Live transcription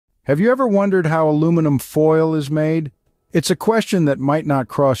Have you ever wondered how aluminum foil is made? It's a question that might not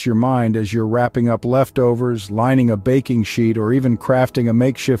cross your mind as you're wrapping up leftovers, lining a baking sheet, or even crafting a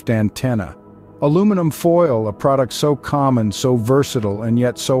makeshift antenna. Aluminum foil, a product so common, so versatile, and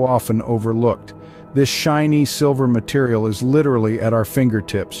yet so often overlooked. This shiny silver material is literally at our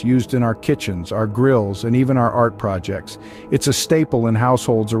fingertips, used in our kitchens, our grills, and even our art projects. It's a staple in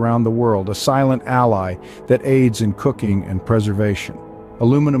households around the world, a silent ally that aids in cooking and preservation.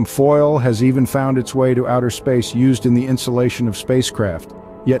 Aluminum foil has even found its way to outer space, used in the insulation of spacecraft.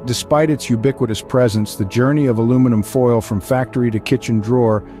 Yet despite its ubiquitous presence, the journey of aluminum foil from factory to kitchen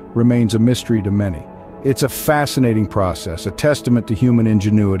drawer remains a mystery to many. It's a fascinating process, a testament to human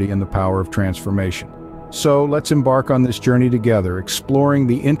ingenuity and the power of transformation. So let's embark on this journey together, exploring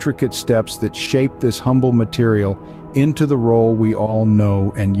the intricate steps that shape this humble material into the role we all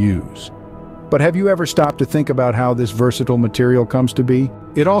know and use. But have you ever stopped to think about how this versatile material comes to be?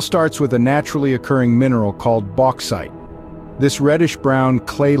 It all starts with a naturally occurring mineral called bauxite. This reddish-brown,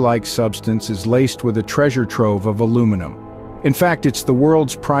 clay-like substance is laced with a treasure trove of aluminum. In fact, it's the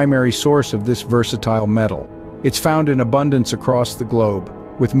world's primary source of this versatile metal. It's found in abundance across the globe,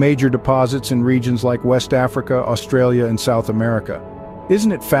 with major deposits in regions like West Africa, Australia, and South America.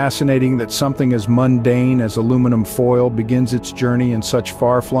 Isn't it fascinating that something as mundane as aluminum foil begins its journey in such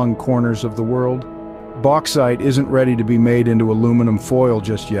far-flung corners of the world? Bauxite isn't ready to be made into aluminum foil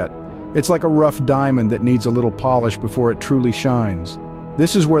just yet. It's like a rough diamond that needs a little polish before it truly shines.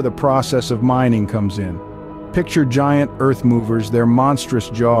 This is where the process of mining comes in. Picture giant earth movers, their monstrous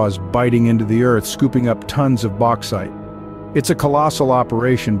jaws biting into the earth, scooping up tons of bauxite. It's a colossal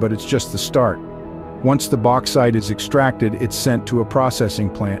operation, but it's just the start. Once the bauxite is extracted, it's sent to a processing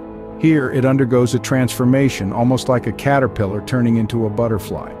plant. Here, it undergoes a transformation, almost like a caterpillar turning into a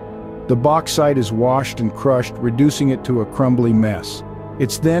butterfly. The bauxite is washed and crushed, reducing it to a crumbly mess.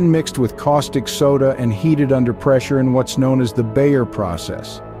 It's then mixed with caustic soda and heated under pressure in what's known as the Bayer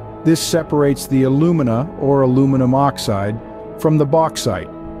process. This separates the alumina, or aluminum oxide, from the bauxite.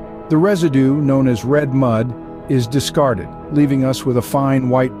 The residue, known as red mud, is discarded, leaving us with a fine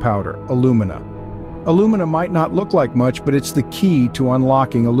white powder, alumina. Alumina might not look like much, but it's the key to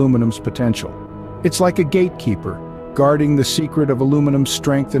unlocking aluminum's potential. It's like a gatekeeper, guarding the secret of aluminum's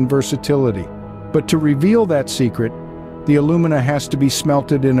strength and versatility. But to reveal that secret, the alumina has to be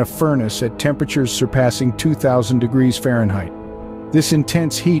smelted in a furnace at temperatures surpassing 2,000 degrees Fahrenheit. This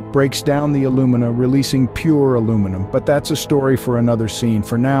intense heat breaks down the alumina, releasing pure aluminum, but that's a story for another scene.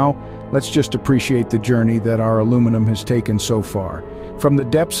 For now, let's just appreciate the journey that our aluminum has taken so far. From the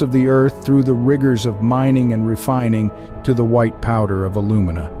depths of the earth, through the rigors of mining and refining, to the white powder of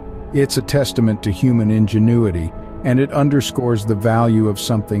alumina. It's a testament to human ingenuity, and it underscores the value of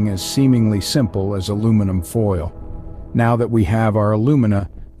something as seemingly simple as aluminum foil. Now that we have our alumina,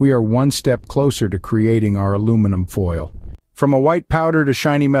 we are one step closer to creating our aluminum foil. From a white powder to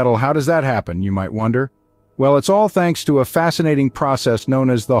shiny metal, how does that happen, you might wonder? Well, it's all thanks to a fascinating process known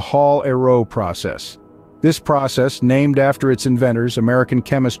as the Hall-Héroult process. This process, named after its inventors, American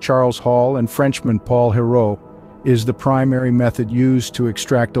chemist Charles Hall and Frenchman Paul Héroult, is the primary method used to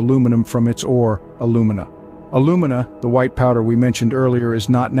extract aluminum from its ore, alumina. Alumina, the white powder we mentioned earlier, is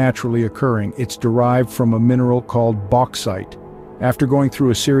not naturally occurring. It's derived from a mineral called bauxite. After going through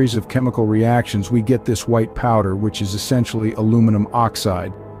a series of chemical reactions, we get this white powder, which is essentially aluminum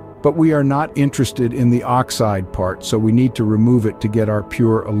oxide. But we are not interested in the oxide part, so we need to remove it to get our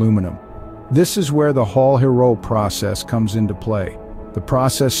pure aluminum. This is where the Hall-Héroult process comes into play. The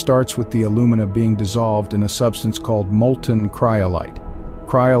process starts with the alumina being dissolved in a substance called molten cryolite.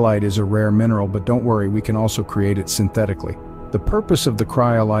 Cryolite is a rare mineral, but don't worry, we can also create it synthetically. The purpose of the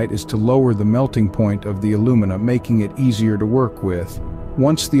cryolite is to lower the melting point of the alumina, making it easier to work with.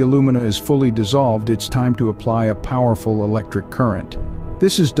 Once the alumina is fully dissolved, it's time to apply a powerful electric current.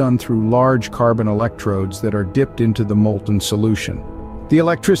 This is done through large carbon electrodes that are dipped into the molten solution. The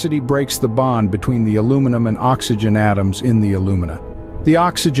electricity breaks the bond between the aluminum and oxygen atoms in the alumina. The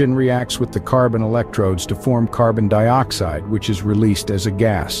oxygen reacts with the carbon electrodes to form carbon dioxide, which is released as a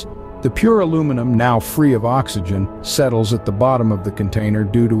gas. The pure aluminum, now free of oxygen, settles at the bottom of the container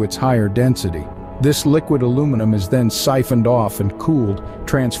due to its higher density. This liquid aluminum is then siphoned off and cooled,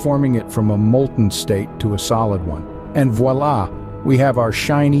 transforming it from a molten state to a solid one. And voila! We have our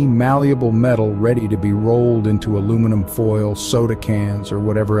shiny, malleable metal ready to be rolled into aluminum foil, soda cans, or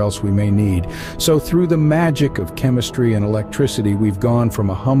whatever else we may need. So through the magic of chemistry and electricity, we've gone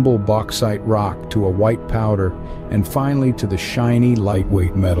from a humble bauxite rock to a white powder, and finally to the shiny,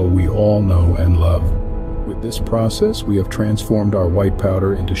 lightweight metal we all know and love. With this process, we have transformed our white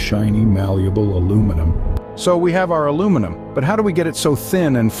powder into shiny, malleable aluminum. So we have our aluminum, but how do we get it so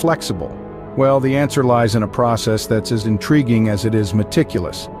thin and flexible? Well, the answer lies in a process that's as intriguing as it is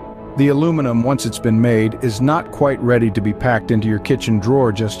meticulous. The aluminum, once it's been made, is not quite ready to be packed into your kitchen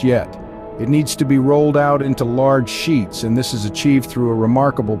drawer just yet. It needs to be rolled out into large sheets, and this is achieved through a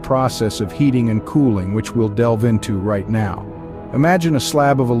remarkable process of heating and cooling, which we'll delve into right now. Imagine a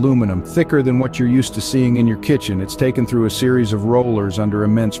slab of aluminum, thicker than what you're used to seeing in your kitchen. It's taken through a series of rollers under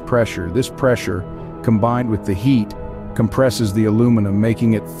immense pressure. This pressure, combined with the heat, compresses the aluminum,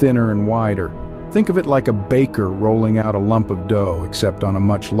 making it thinner and wider. Think of it like a baker rolling out a lump of dough, except on a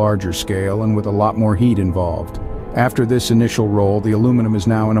much larger scale and with a lot more heat involved. After this initial roll, the aluminum is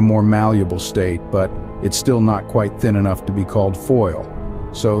now in a more malleable state, but it's still not quite thin enough to be called foil.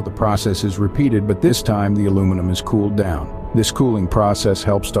 So the process is repeated, but this time the aluminum is cooled down. This cooling process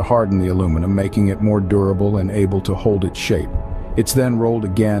helps to harden the aluminum, making it more durable and able to hold its shape. It's then rolled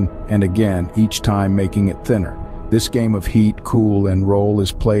again and again, each time making it thinner. This game of heat, cool, and roll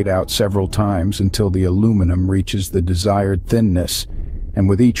is played out several times until the aluminum reaches the desired thinness. And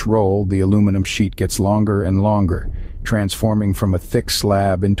with each roll, the aluminum sheet gets longer and longer, transforming from a thick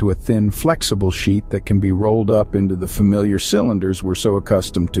slab into a thin, flexible sheet that can be rolled up into the familiar cylinders we're so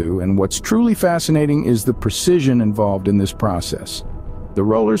accustomed to. And what's truly fascinating is the precision involved in this process. The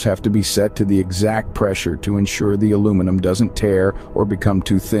rollers have to be set to the exact pressure to ensure the aluminum doesn't tear or become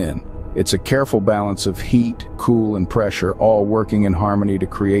too thin. It's a careful balance of heat, cool, and pressure, all working in harmony to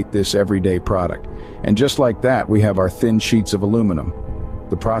create this everyday product. And just like that, we have our thin sheets of aluminum.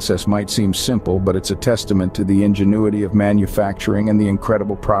 The process might seem simple, but it's a testament to the ingenuity of manufacturing and the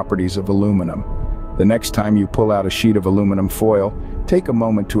incredible properties of aluminum. The next time you pull out a sheet of aluminum foil, take a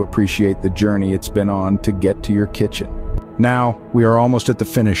moment to appreciate the journey it's been on to get to your kitchen. Now, we are almost at the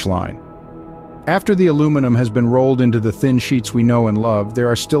finish line. After the aluminum has been rolled into the thin sheets we know and love, there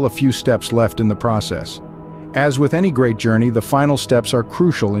are still a few steps left in the process. As with any great journey, the final steps are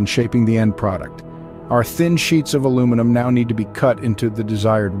crucial in shaping the end product. Our thin sheets of aluminum now need to be cut into the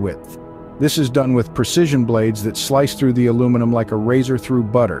desired width. This is done with precision blades that slice through the aluminum like a razor through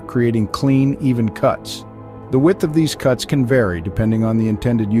butter, creating clean, even cuts. The width of these cuts can vary depending on the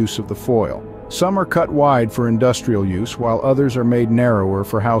intended use of the foil. Some are cut wide for industrial use, while others are made narrower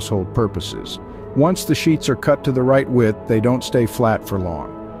for household purposes. Once the sheets are cut to the right width, they don't stay flat for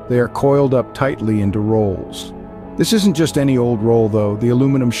long. They are coiled up tightly into rolls. This isn't just any old roll though. The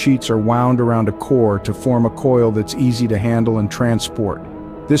aluminum sheets are wound around a core to form a coil that's easy to handle and transport.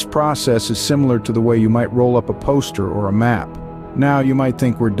 This process is similar to the way you might roll up a poster or a map. Now you might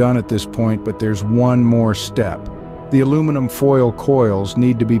think we're done at this point, but there's one more step. The aluminum foil coils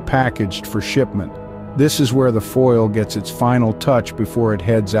need to be packaged for shipment. This is where the foil gets its final touch before it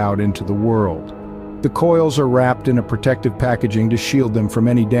heads out into the world. The coils are wrapped in a protective packaging to shield them from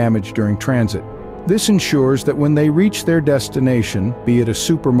any damage during transit. This ensures that when they reach their destination, be it a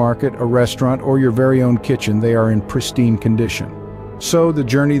supermarket, a restaurant, or your very own kitchen, they are in pristine condition. So the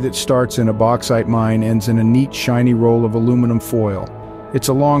journey that starts in a bauxite mine ends in a neat, shiny roll of aluminum foil. It's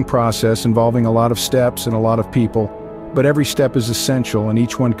a long process involving a lot of steps and a lot of people, but every step is essential and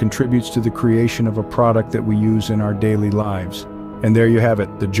each one contributes to the creation of a product that we use in our daily lives. And there you have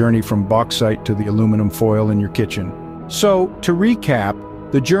it, the journey from bauxite to the aluminum foil in your kitchen. So, to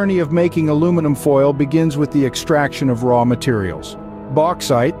recap, the journey of making aluminum foil begins with the extraction of raw materials.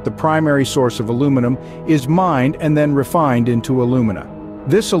 Bauxite, the primary source of aluminum, is mined and then refined into alumina.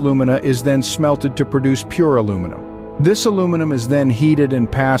 This alumina is then smelted to produce pure aluminum. This aluminum is then heated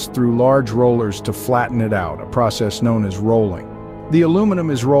and passed through large rollers to flatten it out, a process known as rolling. The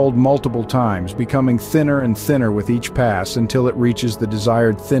aluminum is rolled multiple times, becoming thinner and thinner with each pass until it reaches the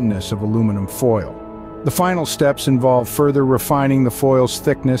desired thinness of aluminum foil. The final steps involve further refining the foil's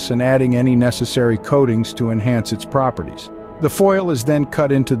thickness and adding any necessary coatings to enhance its properties. The foil is then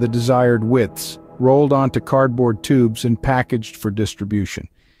cut into the desired widths, rolled onto cardboard tubes and packaged for distribution.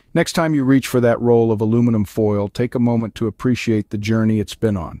 Next time you reach for that roll of aluminum foil, take a moment to appreciate the journey it's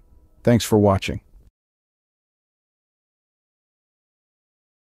been on. Thanks for watching.